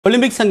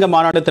Olympic சங்க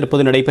மாநாடு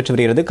தற்போது நடைபெற்று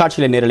வருகிறது.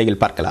 காட்சியில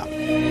நேரலையில் பார்க்கலாம்.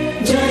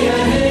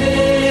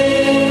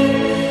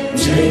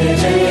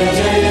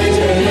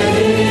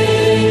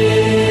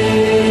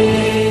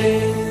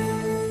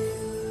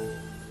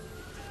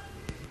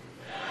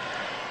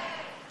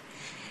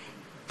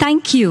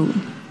 Thank you.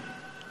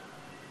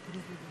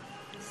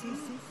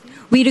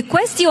 We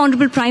request the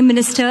Honorable Prime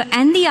Minister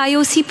and the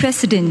IOC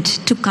President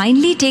to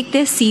kindly take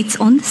their seats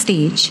on the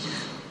stage.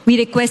 We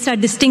request our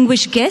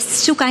distinguished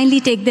guests to kindly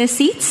take their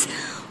seats.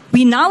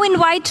 We now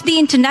invite the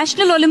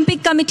International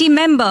Olympic Committee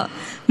member,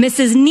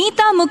 Mrs.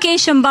 Nita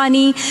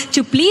Ambani,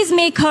 to please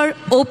make her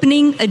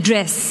opening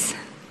address.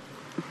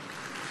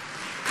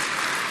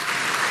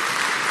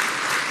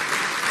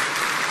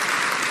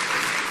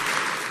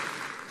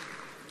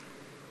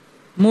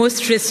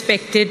 Most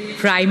respected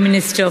Prime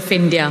Minister of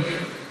India,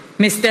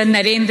 Mr.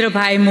 Narendra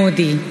Bhai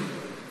Modi,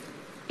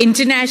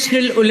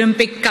 International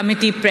Olympic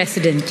Committee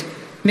President,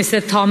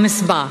 Mr.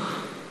 Thomas Bach,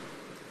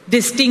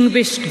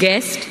 distinguished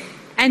guests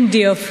and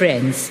dear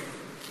friends.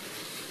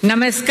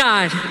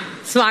 Namaskar,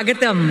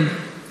 Swagatam.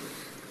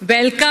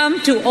 Welcome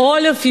to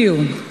all of you.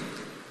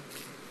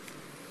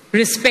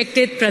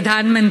 Respected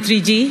Pradhan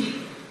Mantri Ji,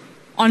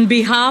 on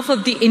behalf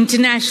of the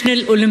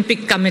International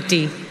Olympic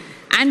Committee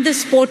and the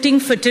sporting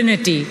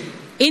fraternity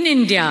in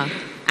India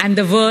and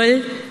the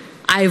world,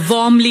 I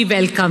warmly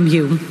welcome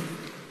you.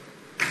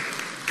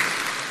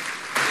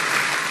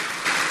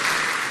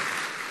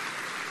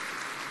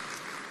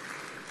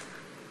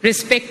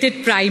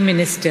 Respected Prime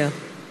Minister,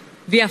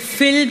 we are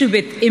filled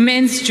with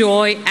immense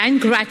joy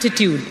and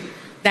gratitude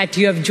that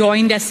you have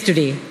joined us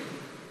today.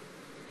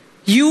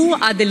 You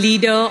are the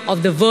leader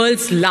of the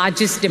world's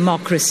largest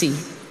democracy,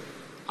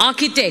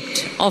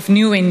 architect of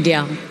New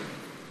India.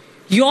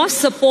 Your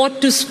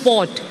support to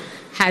sport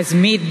has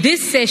made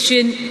this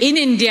session in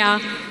India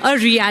a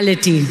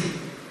reality.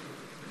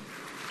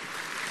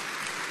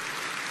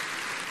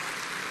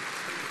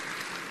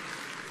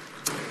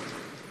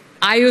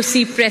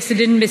 IOC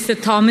President Mr.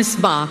 Thomas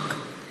Bach,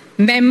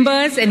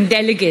 members and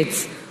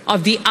delegates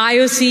of the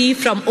IOC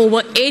from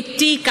over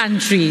 80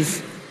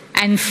 countries,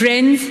 and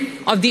friends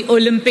of the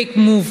Olympic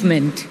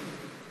movement.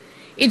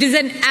 It is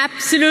an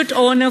absolute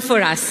honor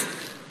for us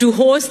to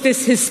host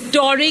this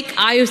historic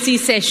IOC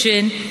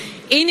session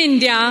in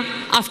India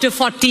after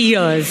 40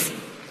 years.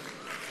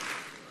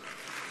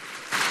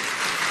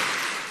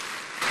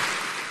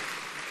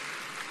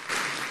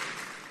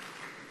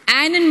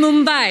 And in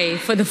Mumbai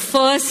for the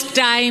first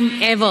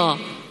time ever.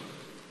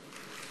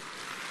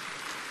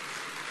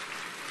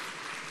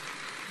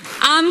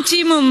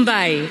 Amchi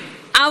Mumbai,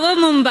 our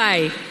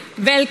Mumbai,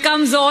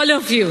 welcomes all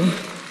of you.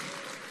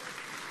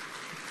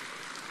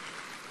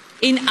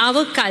 In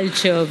our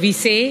culture, we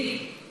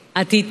say,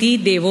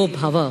 Atiti Devo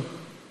Bhava.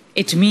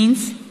 It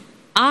means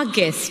our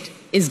guest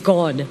is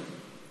God.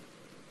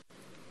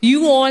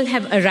 You all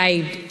have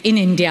arrived in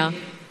India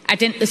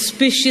at an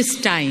auspicious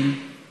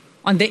time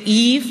on the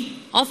eve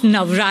of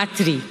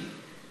Navratri,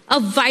 a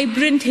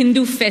vibrant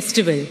Hindu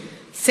festival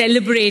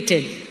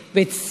celebrated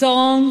with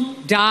song,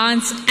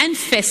 dance, and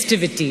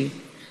festivity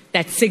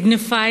that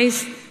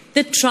signifies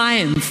the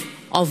triumph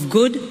of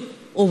good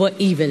over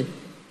evil.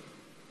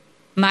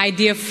 My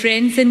dear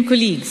friends and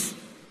colleagues,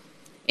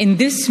 in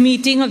this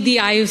meeting of the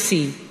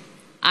IOC,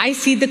 I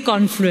see the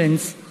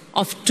confluence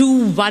of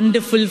two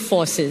wonderful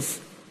forces.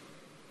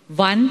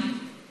 One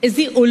is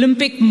the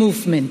Olympic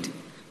movement,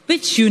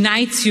 which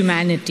unites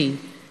humanity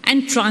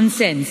and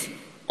transcends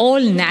all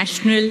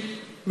national,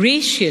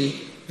 racial,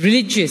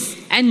 religious,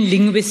 and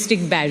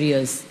linguistic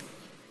barriers.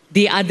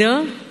 The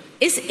other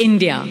is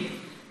India,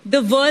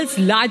 the world's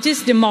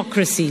largest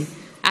democracy,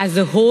 as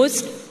the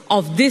host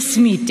of this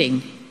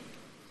meeting.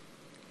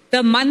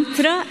 The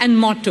mantra and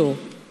motto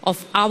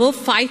of our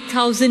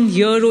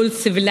 5,000-year-old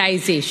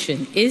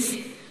civilization is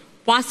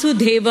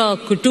Vasudhaiva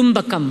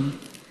Kutumbakam,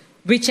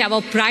 which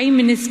our Prime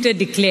Minister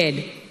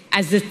declared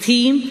as the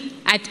theme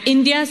at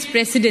India's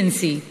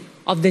presidency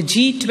of the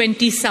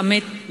G20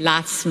 summit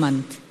last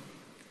month.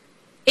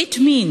 It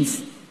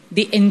means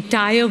the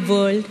entire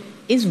world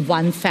is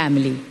one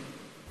family.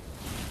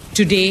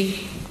 Today,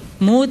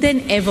 more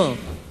than ever,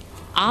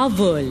 our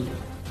world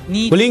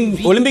needs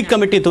Olympic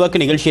committee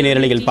துவக்க நிகழ்ச்சி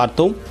நேரலையில்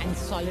பார்த்தோம். and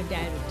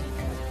solidarity.